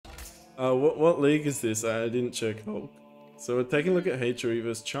What league is this? I didn't check Hulk. So we're taking a look at HRE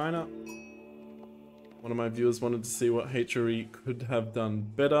versus China. One of my viewers wanted to see what HRE could have done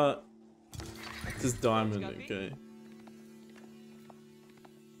better. This is Diamond, okay.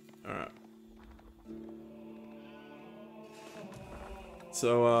 Alright.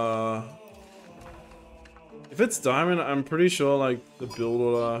 So, if it's Diamond, I'm pretty sure like the build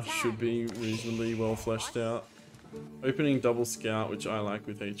order should be reasonably well fleshed out. Opening double scout, which I like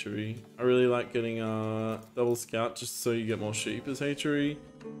with HRE. I really like getting double scout just so you get more sheep as HRE.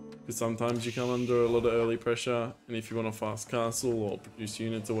 Because sometimes you come under a lot of early pressure, and if you want a fast castle or produce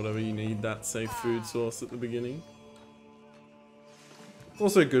units or whatever, you need that safe food source at the beginning. It's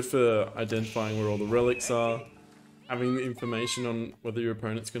also good for identifying where all the relics are, having the information on whether your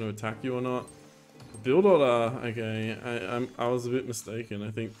opponent's going to attack you or not. The build order, okay, I was a bit mistaken.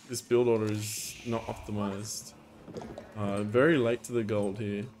 I think this build order is not optimized. Very late to the gold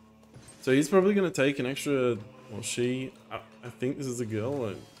here. So he's probably going to take an extra, well she, I think this is a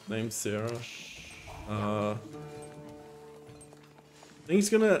girl named Sarah. I think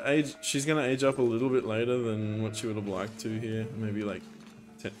she's gonna age up a little bit later than what she would have liked to here. Maybe like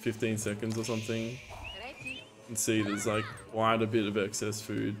 15 seconds or something. You can see there's like quite a bit of excess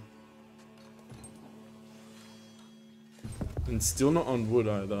food. And still not on wood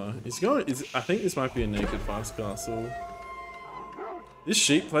either. I think this might be a naked fast castle. This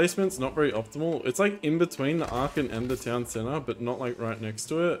sheep placement's not very optimal. It's like in between the Archon and the town center, but not like right next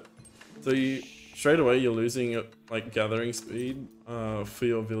to it. So straight away you're losing like gathering speed for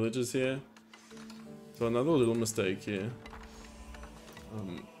your villagers here. So another little mistake here.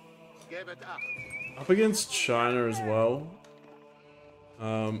 Up against China as well.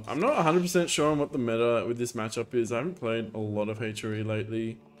 I'm not 100% sure on what the meta with this matchup is. I haven't played a lot of HRE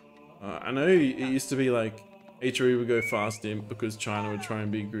lately. I know it used to be like HRE would go fast imp because China would try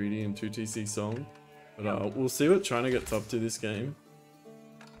and be greedy in 2TC Song. But we'll see what China gets up to this game.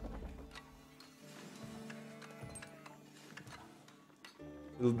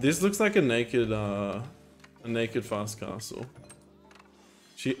 This looks like a naked fast castle.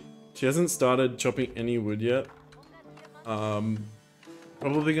 She hasn't started chopping any wood yet.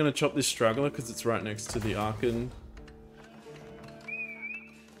 Probably gonna chop this straggler because it's right next to the Archon.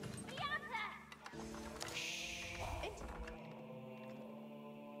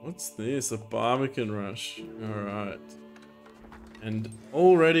 What's this? A Barbican rush. Alright. And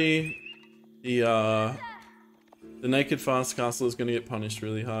already the naked fast castle is gonna get punished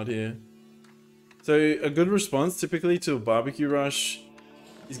really hard here. So a good response typically to a barbecue rush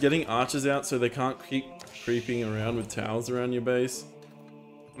is getting archers out so they can't keep creeping around with towers around your base.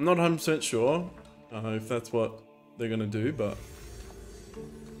 I'm not 100% sure if that's what they're gonna do, but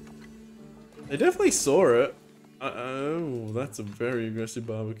they definitely saw it. Oh, that's a very aggressive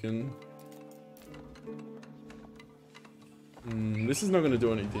Barbican. This is not gonna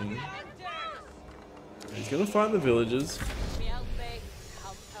do anything. He's gonna fight the villagers.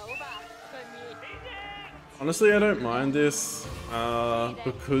 Honestly, I don't mind this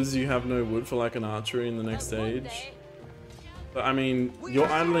because you have no wood for like an archery in the next stage. But I mean, you're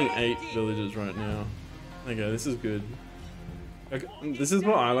idling 8 villagers right now. Okay, this is good. Like, this is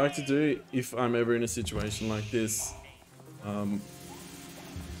what I like to do if I'm ever in a situation like this.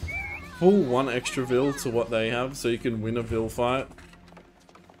 Pull 1 extra vill to what they have so you can win a vill fight.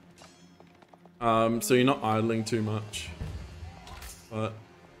 So you're not idling too much. But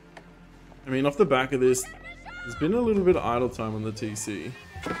I mean, off the back of this, there's been a little bit of idle time on the TC.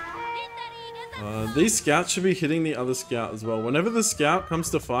 These scouts should be hitting the other scout as well. Whenever the scout comes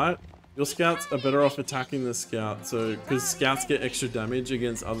to fight, your scouts are better off attacking the scout. So, because scouts get extra damage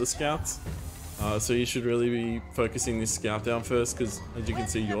against other scouts. So you should really be focusing this scout down first, because as you can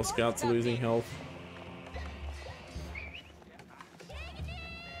see, your scouts are losing health.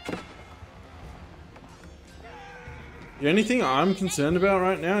 The only thing I'm concerned about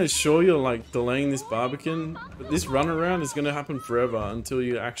right now is sure you're like delaying this Barbican, but this run around is going to happen forever until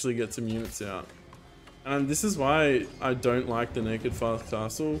you actually get some units out. And this is why I don't like the naked fast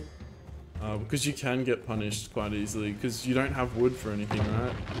castle, because you can get punished quite easily because you don't have wood for anything,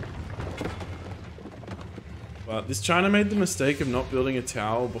 right? But this China made the mistake of not building a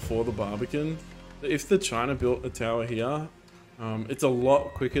tower before the Barbican. If the China built a tower here, it's a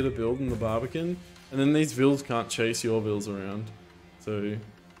lot quicker to build than the Barbican. And then these vills can't chase your vills around. So,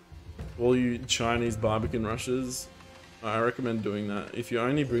 all you Chinese Barbican rushes, I recommend doing that. If you're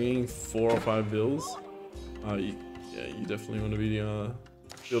only bringing 4 or 5 vills, you definitely want to be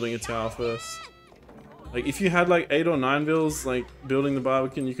building a tower first. Like, if you had like 8 or 9 vills, like building the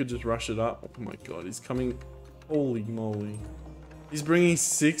Barbican, you could just rush it up. Oh my god, he's coming. Holy moly. He's bringing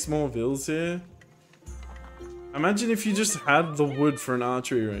 6 more vills here. Imagine if you just had the wood for an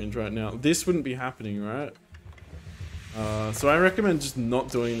archery range right now. This wouldn't be happening, right? So I recommend just not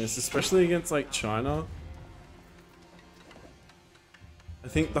doing this, especially against like China. I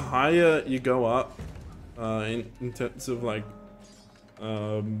think the higher you go up in terms of like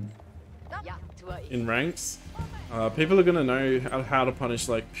in ranks, people are gonna know how to punish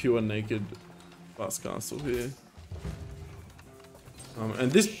like pure naked fast castle here.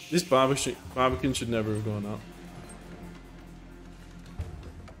 And this Barbican should never have gone up.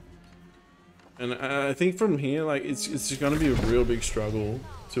 And I think from here, like it's just gonna be a real big struggle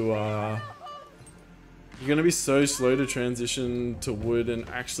to you're gonna be so slow to transition to wood and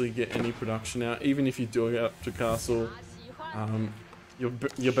actually get any production out. Even if you do get up to castle,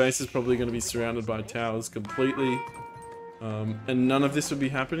 your base is probably gonna be surrounded by towers completely, and none of this would be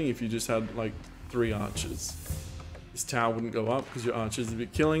happening if you just had like 3 archers. This tower wouldn't go up because your archers would be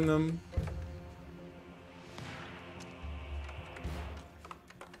killing them.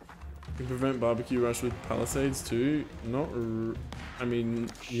 You can prevent barbecue rush with palisades too. I mean,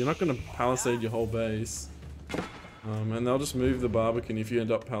 you're not going to palisade your whole base. And they'll just move the Barbican if you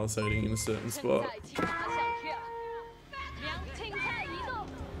end up palisading in a certain spot.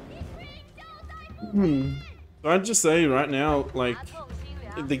 So I'd just say right now, like,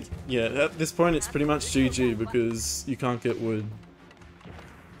 yeah, at this point it's pretty much GG because you can't get wood.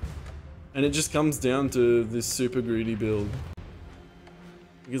 And it just comes down to this super greedy build.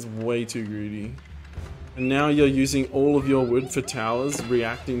 It gets way too greedy. And now you're using all of your wood for towers,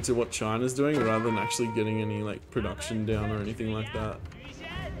 reacting to what China's doing rather than actually getting any like production down or anything like that.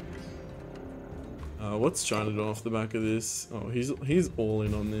 What's China doing off the back of this? Oh, he's all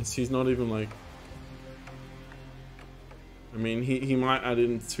in on this. He's not even like... I mean, he might add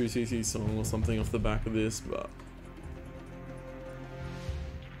in 2cc song or something off the back of this, but...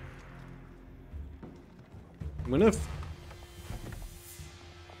 I'm gonna...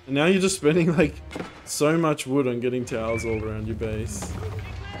 And now you're just spending like so much wood on getting towers all around your base.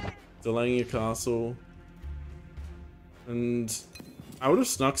 Delaying your castle. And I would have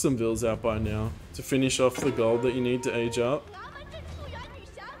snuck some vills out by now to finish off the gold that you need to age up.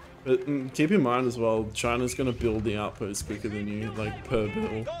 But keep in mind as well, China's going to build the outpost quicker than you, like per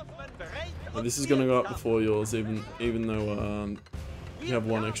bill. Like, this is going to go up before yours, even though you have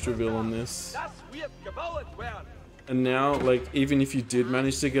 1 extra bill on this. And now, like, even if you did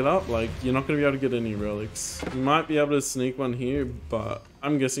manage to get up, like, you're not going to be able to get any relics. You might be able to sneak one here, but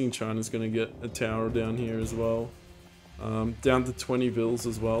I'm guessing China's going to get a tower down here as well. Down to 20 bills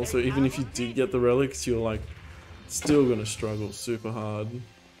as well, so even if you did get the relics, you're, like, still going to struggle super hard.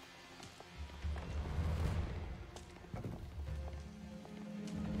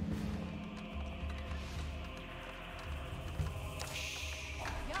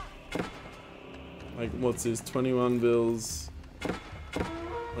 Like, what's this? 21 bills,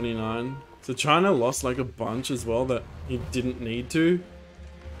 29. So China lost like a bunch as well that he didn't need to.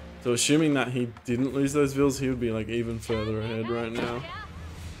 So assuming that he didn't lose those bills, he would be like even further ahead right now.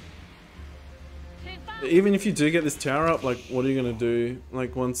 But even if you do get this tower up, like what are you gonna do?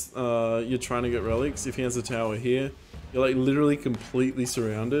 Like once you're trying to get relics, if he has a tower here, you're like literally completely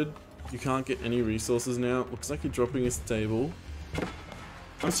surrounded. You can't get any resources now. Looks like you're dropping a stable.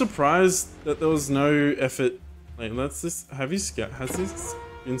 I'm surprised that there was no effort. Like, has this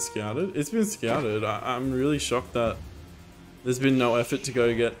been scouted? It's been scouted. I'm really shocked that there's been no effort to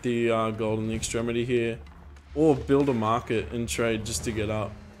go get the gold in the extremity here, or build a market and trade just to get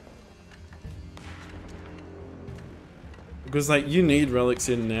up. Because like you need relics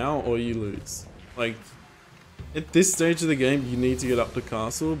in now, or you lose. Like at this stage of the game, you need to get up to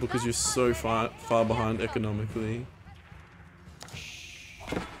castle because you're so far behind economically.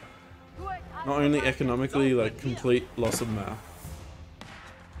 Not only economically, like complete loss of map.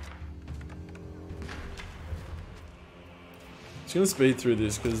 Just gonna speed through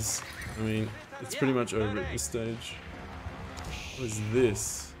this because, I mean, it's pretty much over at this stage. What is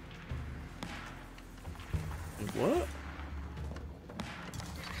this? Like, what?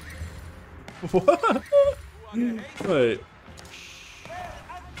 What? Wait.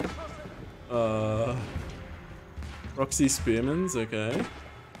 Roxy Spearmans, okay.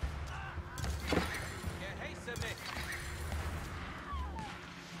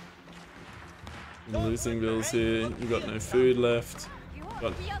 You're losing bills here, you've got no food left,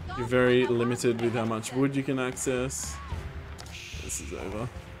 but you're very limited with how much wood you can access. This is over.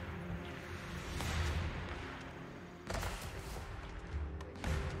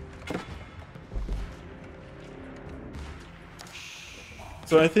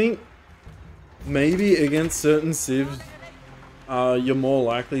 So I think maybe against certain civs, you're more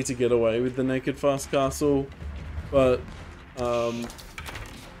likely to get away with the naked fast castle. But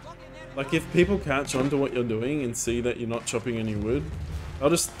like if people catch on to what you're doing and see that you're not chopping any wood, I'll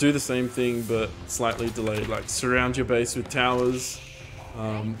just do the same thing but slightly delayed, like surround your base with towers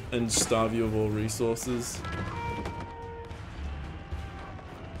and starve you of all resources.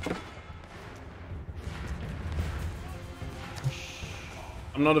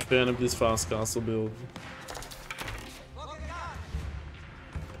 I'm not a fan of this fast castle build.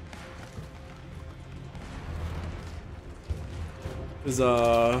 Because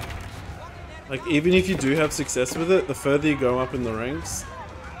like even if you do have success with it, the further you go up in the ranks,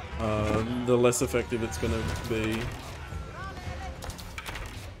 the less effective it's gonna be.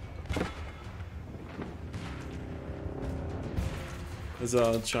 Is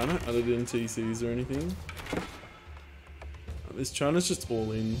China added in TCs or anything? This China's just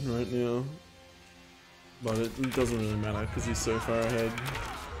all in right now, but it doesn't really matter because he's so far ahead.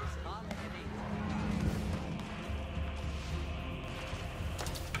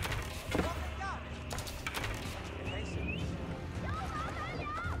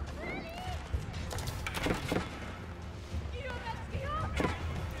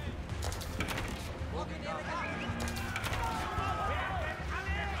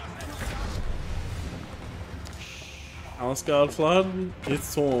 Guard flood,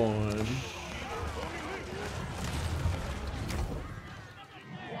 it's torn.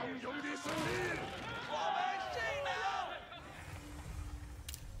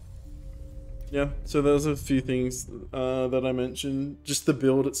 Yeah, so there's a few things that I mentioned. Just the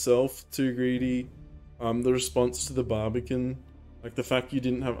build itself, too greedy. The response to the Barbican, like the fact you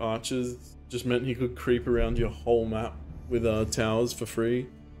didn't have archers, just meant he could creep around your whole map with towers for free.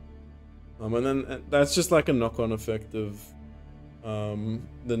 And then that's just like a knock-on effect of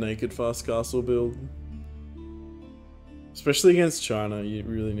the naked fast castle build. Especially against China, you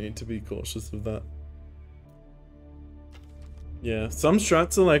really need to be cautious of that. Yeah, some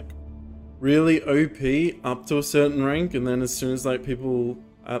strats are like really OP up to a certain rank, and then as soon as like people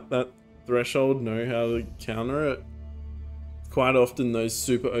at that threshold know how to counter it, quite often those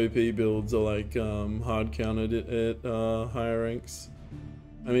super OP builds are like hard countered at higher ranks.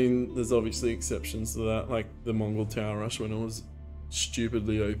 I mean, there's obviously exceptions to that, like the Mongol Tower Rush when it was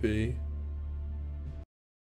stupidly OP.